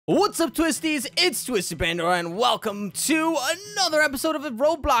What's up, Twisties? It's TwiistedPandora, and welcome to another episode of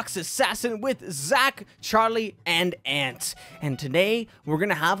Roblox Assassin with Zach, Charlie, and Ant. And today, we're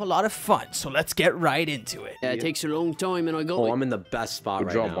gonna have a lot of fun, so let's get right into it. Yeah, it takes a long time, and I go. Oh, I'm in the best spot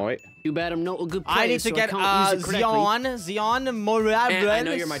right now. Mate. Too bad I'm not a good player. I need to so get Zion Morales. And I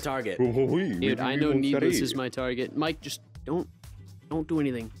know you're my target. Dude, I know Needless is my target. Mike, just don't do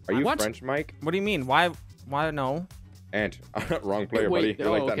anything. Are you what? French, Mike? What do you mean? Why no? Ant. Wrong player, Wait, buddy. You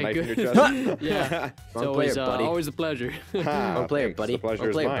like that okay, knife in good. your chest? Yeah, it's Wrong always, player, buddy. always a pleasure. Wrong player, Thanks. buddy. The pleasure Wrong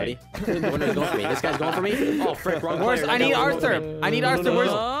is player, mine. buddy. The winner's going for me. This guy's going for me. Oh, frick, wrong Where's player. I need Arthur. I need Arthur. Where's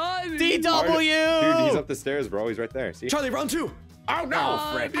DW? Dude, he's up the stairs, bro. He's right there. See? Charlie, round two. Oh,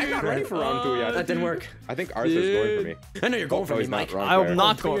 no. frick. I'm not ready for round two yet. That didn't work. I think Arthur's going for me. I know you're going for No, me, he's not. Mike. Wrong I'm player.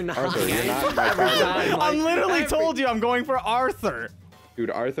 not going. Arthur, you're not my target. I'm literally told you I'm going for Arthur. Dude,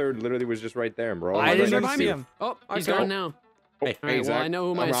 Arthur literally was just right there, bro. I Right didn't next even to see you. him. Oh, he's Arthur. gone now. Hey, All right, well, Zach, I know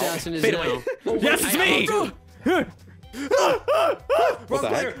who my I'm out. assassin is Fade now. away. Yes, it's me. What the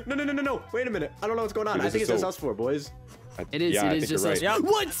player. heck? No. Wait a minute. I don't know what's going on. Dude, I think this it's is just us four, boys. It is. Yeah, I It is think just you're us. right.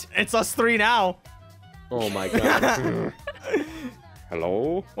 What? It's us three now. Oh, my God.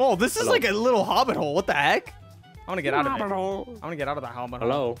 Hello? Oh, this is Hello. like a little hobbit hole. What the heck? I want to get out of it. I want to get out of that hobbit hole.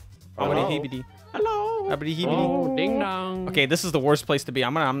 Hello. Hobbity Hello? heebity. Hello. Hobbity heebity. Oh, ding dong. Okay, this is the worst place to be.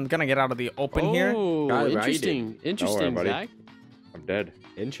 I'm gonna get out of the open here. Oh, Charlie, interesting. Interesting, buddy. Zach. I'm dead.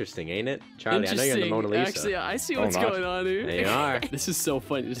 Interesting, ain't it? Charlie, I know you're in the Mona Lisa. Actually, I see Oh, what's not. going on here. There you are. This is so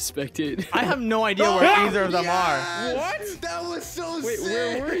funny to spectate. I have no idea where either of them are. What? That was so Wait, sick.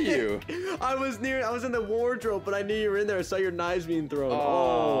 where were you? I was in the wardrobe, but I knew you were in there. I saw your knives being thrown.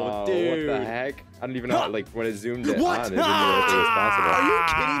 Oh, dude. What the heck? I don't even know. Like, when it zoomed it What? on, it didn't know if it was possible. Are you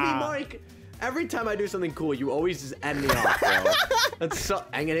kidding me, Mike? Every time I do something cool, you always just end me off, bro. That's so.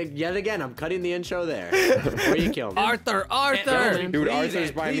 I'm gonna yet again. I'm cutting the intro there. Before you kill me. Arthur. Dude, Please,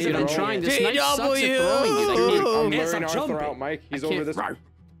 Arthur's by me, Dude, I'm bro. trying. This knife sucks at throwing, dude. I I'm Yes, luring I'm Arthur jumping. out, Mike. He's I over can't- this.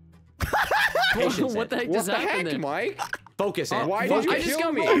 Patience, What the heck What just the happened heck, there? Mike? Focus, Ant. Why Focus. did you I just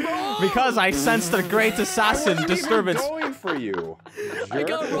kill got me? wrong. Because I sensed the great assassin I wasn't disturbance. even going for you. I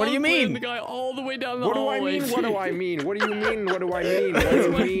got Jerk. What do you wrong playing mean? The guy all the way down the What do I hallway. mean? What do I mean? What do you mean? What do I mean? What do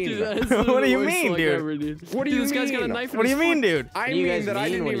you mean? What do you mean, dude? What do Dude, you this guy's got a mean? knife in What do you his mean, foot. dude? I do you mean guys that I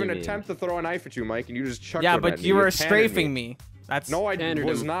mean? didn't What do you even mean? attempt to throw a knife at you, Mike, and you just chucked Yeah, it at but me. you were just handed strafing me. That's No, I Standard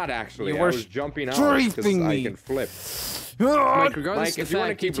was him. not actually. You I were was jumping out because strafing I me. can flip. Mike, regardless Mike, of if the you want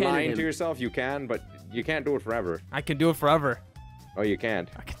to fact, you keep tended lying him. to yourself, you can, but you can't do it forever. I can do it forever. Oh, you can't.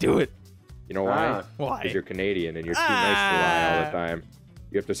 I can do it. You know why? Ah. Why? Because you're Canadian and you're too nice to lie all the time.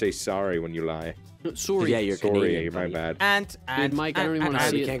 You have to say sorry when you lie. Sorry. Yeah, you're Sorry, Canadian. my buddy. bad. And Mike, I don't even want to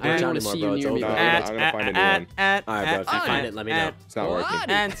and- see we it. can't I go don't down want to anymore, see bro. you It's near me. over. I'm gonna find a new one. All right, bro. If you find it, let me know. It's not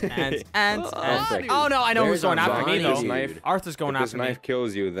working. and. Oh no, I know who's Where's going after me Arvani, though. dude? Knife. Arthur's going If this after me. knife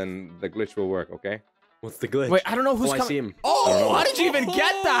kills you, then the glitch will work, okay? What's the glitch? Wait, I don't know who's Oh, I coming. see him. Oh, how did you even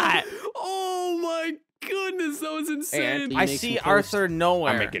get that? Oh my goodness, that was insane. I see Arthur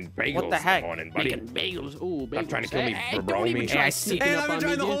nowhere. I'm making bagels What the heck? this morning, buddy. Making bagels. Ooh, bagels. Stop trying to kill me, Hey, bro, don't even me. try Hey, I see- sneaking And up I've been on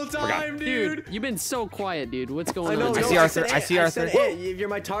trying me, the whole dude. time, dude. You've been so quiet, dude. What's going I on? know. I no, see Arthur. said I it. see said Arthur. it. If you're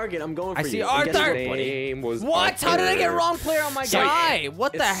my target, I'm going for I you. see And guess Arthur. what, buddy? Name was What? How did I get Arthur. wrong player on my Sorry. guy?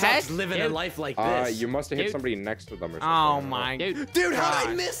 What It the heck? sucks living a life like Uh, this. you must have hit Dude. somebody next to them or something. Oh my. Dude, how did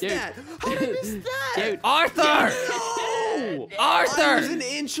I miss Dude. that? How did I miss that? Dude. Arthur! No! I was Arthur! an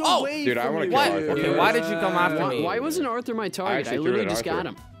inch Oh. away Dude, I from wanna you. kill What? Arthur. Okay, why did you come after me? Why wasn't Arthur my target? actually I threw literally it at just got Arthur.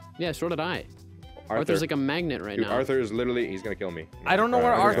 him. Yeah, so did I. Arthur. Arthur's like a magnet right Dude, now. Arthur is literally, he's gonna kill me. I don't know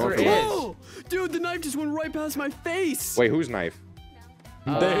where I'm Arthur going for is. it. Oh, dude, the knife just went right past my face. Wait, whose knife?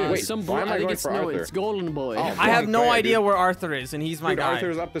 Wait, some why boy. am I I think going it's for no, Arthur? it's Golden Boy. Oh, I have Wrong no player, idea dude. where Arthur is, and he's my Dude, guy.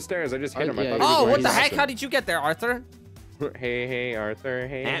 Arthur's up the stairs. I just hit him. yeah, I thought yeah. he was Oh, going what the to heck? assassin. How did you get there, Arthur? Hey, hey, Arthur.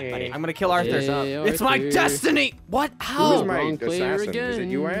 Hey, hey. I'm gonna kill Arthur. Hey, It's my Arthur. destiny. What? Who's How? my Wrong player assassin? Is it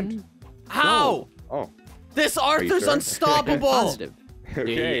you, again. Ant? How? Oh, This Arthur's sure? unstoppable. Positive. Dude,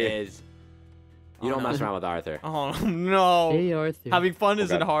 he okay. is. You don't mess around with Arthur. Oh no. Hey, Arthur. Having fun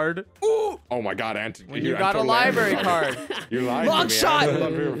isn't God. hard. Oh my God, Ant. When you got a library card. You lied Long to me. shot. I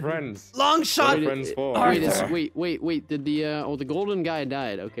love your friends. Long shot. What are friends for? Wait, Arthur. wait. Did the the golden guy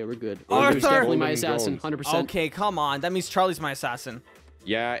died? Okay, we're good. Arthur. He's definitely my Golden assassin, Jones. 100%. Okay, come on. That means Charlie's my assassin.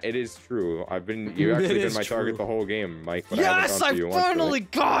 Yeah, it is true. You've actually been is my target true. the whole game, Mike. But Yes, I I haven't gone for you once, finally really.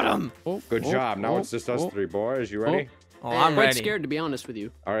 got him. Good job. Now it's just us three boys. You ready? Oh, I'm quite ready. scared to be honest with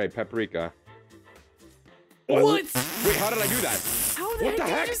you. All right, Paprika. What? Wait, how did I do that? How the What the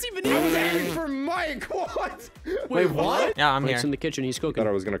heck heck? did you just even I was do aiming that? for Mike. What? Wait, what? Yeah, I'm Mike's here. in the kitchen. He's cooking. Thought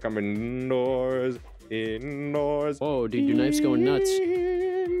I was gonna come indoors. Indoors. Whoa, dude, your knife's going nuts.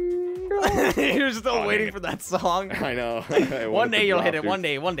 You're still Oh, waiting dang for that song. I know. One day you'll hit it. One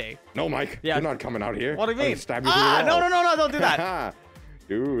day. No, Mike. Yeah. You're not coming out here. What do you I'm mean? gonna stab you through the No, wall. no, don't do that.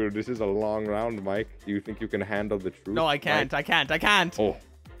 Dude, this is a long round, Mike. Do you think you can handle the truth? No, I can't. Mike? I can't. Oh,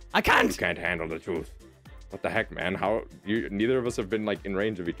 I you can't. can't handle the truth. What the heck, man? How you? Neither of us have been like in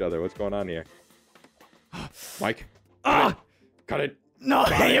range of each other. What's going on here? Mike, cut it. No,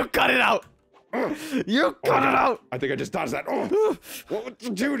 you cut it out. You cut it out. I think I just dodged that. Oh,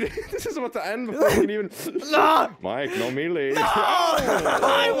 dude, this is about to end before we can even. No. Mike, no melee. No.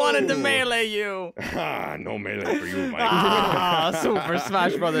 I wanted to melee you. No melee for you, Mike. Super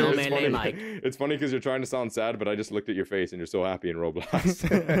Smash Brothers. No It's melee, funny. Mike. It's funny because you're trying to sound sad, but I just looked at your face and you're so happy in Roblox.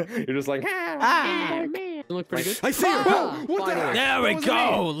 You're just like, You look pretty good. I see her. what the heck? There we That was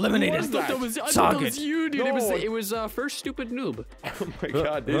go. Eliminated. What was that? I thought that Target. was you, dude. No. It was first stupid noob. Oh my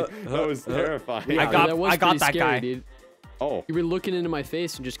god, dude. That was terrifying. I got that was that pretty guy. scary, dude. Oh. You were looking into my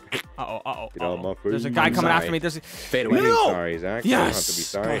face and just. Get out my face. There's a guy I'm coming after sorry. me. There's Fade away. No. Sorry, Zach. Yes. You don't have to be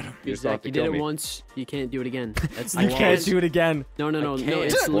sorry. Got him. You just don't have Zach, to you did kill it me. once. You can't do it again. That's the You law. can't do it again. No, can't.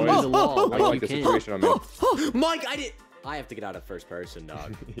 it's literally the law. I Like, like you the can't. situation I'm in. Mike, I have to get out of first person,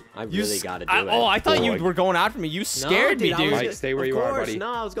 dog. I really got to do it. Oh, I thought you Like- were going after me. You scared me, dude, I dude. was Mike, just- stay where of you are, course. buddy.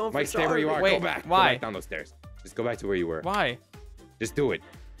 No, I was going for Mike, stay where you are. Wait, Go back. why? Go back down those stairs. Just go back to where you were. Why? Just do it.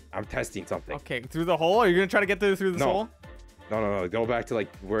 I'm testing something. Okay, through the hole? Are you gonna try to get through this No. hole? No. Go back to like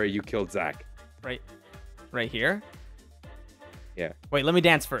where you killed Zach. Right here? Yeah. Wait, let me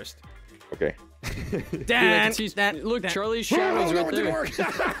dance first. Okay. Dance. Look, Charlie's shadow's right there. work.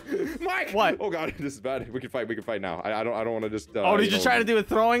 Mike. What? Oh god, this is bad. We can fight now. I don't want to just. Oh, did you try to do a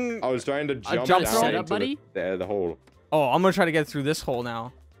throwing? I was trying to jump jump down throw? Set up, into buddy? the hole. Oh, I'm gonna try to get through this hole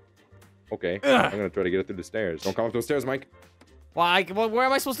now. Okay. I'm gonna try to get it through the stairs. Don't come up those stairs, Mike. Why? Well, where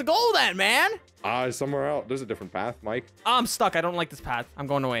am I supposed to go then, man? Somewhere else. There's a different path, Mike. I'm stuck. I don't like this path. I'm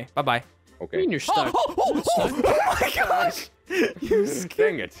going away. Bye-bye. I Okay. mean, you're stuck. Oh my gosh! You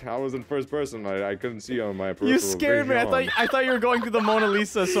scared. Dang it! I was in first person. I couldn't see on my peripheral You scared me. I thought you were going through the Mona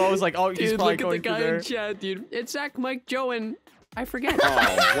Lisa, so I was like, oh, he's Dude, probably look at the going through guy there. in chat, dude. It's Zach, Mike, Joe, and I forget.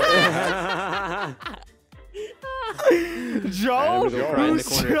 Oh, Joe?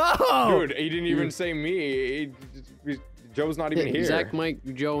 Who's Joe? dude, he didn't even say me. Joe's not even here. Zach, Mike,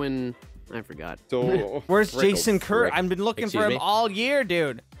 Joe, and I forgot. So Where's frick, Jason Kurt? frick. I've been looking for Excuse him me? all year,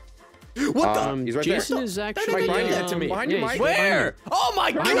 dude. What the? He's right Jason there. is actually Mike, behind you, um, that to me. Behind you, yeah, Mike. he's behind Where? Oh my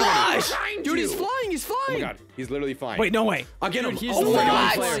gosh! Dude, he's flying. He's Oh my flying. god, he's literally flying. Wait, no way. I'll get him. Dude, he's Oh my literally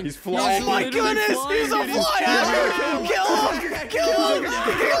god. flying. He's flying. Oh my literally goodness! flying, He's a dude. He's flyer! Kill him! Kill him!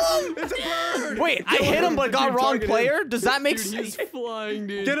 Kill him! It's a bird. Wait, I hit him but got Keep wrong targeting player? Does that make Dude, he's sense? flying,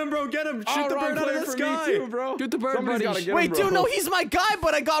 dude. Get him, bro. Get him. Shoot the bird out of the sky. Me too, bro. Shoot the bird, Somebody's buddy. gotta get Wait, him, bro. dude, no, he's my guy,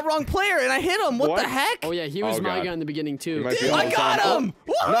 but I got wrong player and I hit him. What the What? heck? Oh yeah, he was Oh, my God. guy in the beginning too. He might be I on got time. him!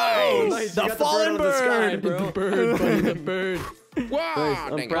 Whoa! Nice. The You got fallen the bird out of the sky, bird! bro. The bird, buddy, the bird. Wow,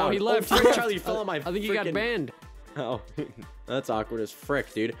 I'm dang proud. Oh, he left. Oh, Charlie, you fell on my I think he got freaking- banned. Oh, that's awkward as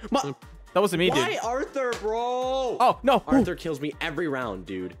frick, dude. That wasn't me, dude. Why Arthur, bro? Oh, no. Arthur kills me every round,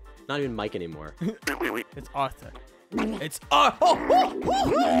 dude. Not even Mike anymore. It's Arthur. It's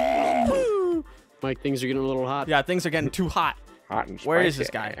oh. Mike, things are getting a little hot. Yeah, things are getting too hot. Hot and Where is this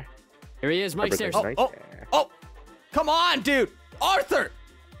spicy. guy? Here he is, Mike Stairs. Everything's Oh, nice. oh, oh. Come on, dude. Arthur.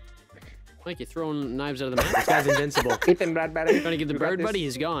 Mike, you're throwing knives out of the mouth. This guy's invincible. Ethan, Brad, buddy. Trying to get the You got bird, this? buddy.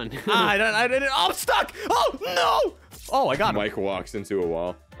 He's gone. I didn't. Oh, I'm stuck. Oh, no. Oh, I got him. Mike walks into a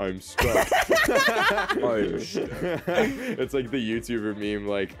wall. I'm stuck. It's like the YouTuber meme,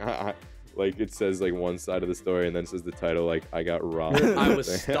 like it says like one side of the story and then says the title like I got robbed. I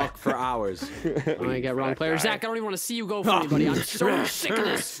was stuck for hours. Oh, I got wrong player. Zach, I don't even want to see you go for me, buddy. I'm so sick of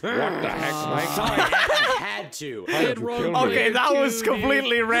this. What the heck, Mike? Sorry, I had to. I had wrong Okay, Okay, player that was too, dude.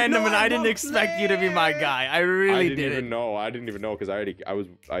 completely random, No, and I I'm didn't a expect you to be my guy. I really I didn't didn't. even know. I didn't even know because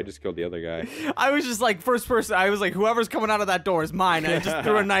I just killed the other guy. I was just like first person. I was like, whoever's coming out of that door is mine. And I just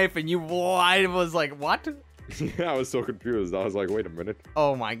threw a knife, and you. I was like, what? I was so confused. I was like, wait a minute.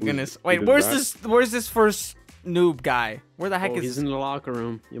 Oh my goodness! who Wait, did where's that? Where's this first noob guy? Where the heck Oh, is? he's in the locker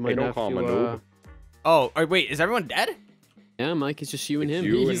room. You might don't have call him to. a noob. Oh, wait, is everyone dead? Yeah, Mike, it's just you and It's him.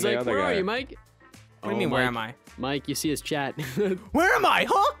 you He's and the like, other where are guy. you, Mike? What do you mean? Where am I? Mike, you see his chat. Where am I?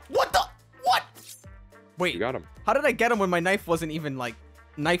 Huh? What the? What? Wait, You got him. how did I get him when my knife wasn't even like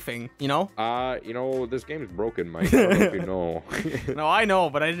knifing? You know? You know this game is broken, Mike. I don't know if you know. No, I know,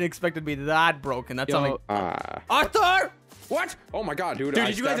 but I didn't expect it to be that broken. That's Yo, something. Ah. Arthur! What? Oh my god, dude. Dude, I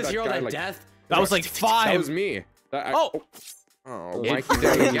did you guys stabbed just hear all guy, that like, death? That was like That 5. was me. Oh! Oh, Mike, you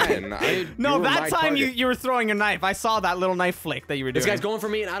did it again. No, were that my time target. you were throwing a knife. I saw that little knife flick that you were doing. This guy's going for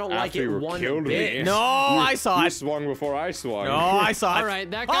me, and I don't like After it you were one killed bit. me. No, I saw You it. swung before I swung. No, I saw it. All right,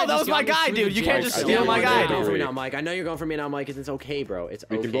 that guy Oh, that just was my got me guy, through dude. the You can't jail just cell. steal my You're guy, going for me dude. now, Mike. I know you're going for me now, Mike. It's okay, bro. It's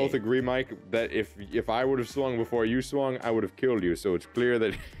okay. We can both agree, Mike, that if I would have swung before you swung, I would have killed you. So it's clear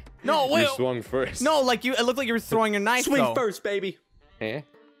that No, you wait. swung first. No, like it looked like you were throwing your knife. Swing though. first, baby. Eh?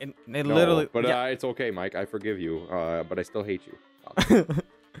 It No, literally. but yeah. it's okay, Mike. I forgive you. But I still hate you.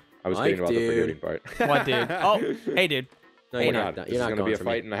 I was Mike, kidding about the forgiving part. What, dude? Oh, hey, dude. No, Oh you're my not. God, You're not this is gonna going be a for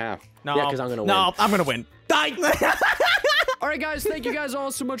fight me. and a half. No, Yeah, 'cause I'm gonna No, win. I'm gonna win. All right, guys. Thank you guys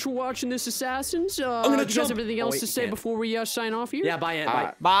all so much for watching this Assassins. gonna do you guys jump. have anything Oh, ant wait, to you say can't. before we sign off here? Yeah, bye, Ant.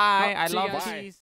 Bye. Bye. I See you love guys. cheese.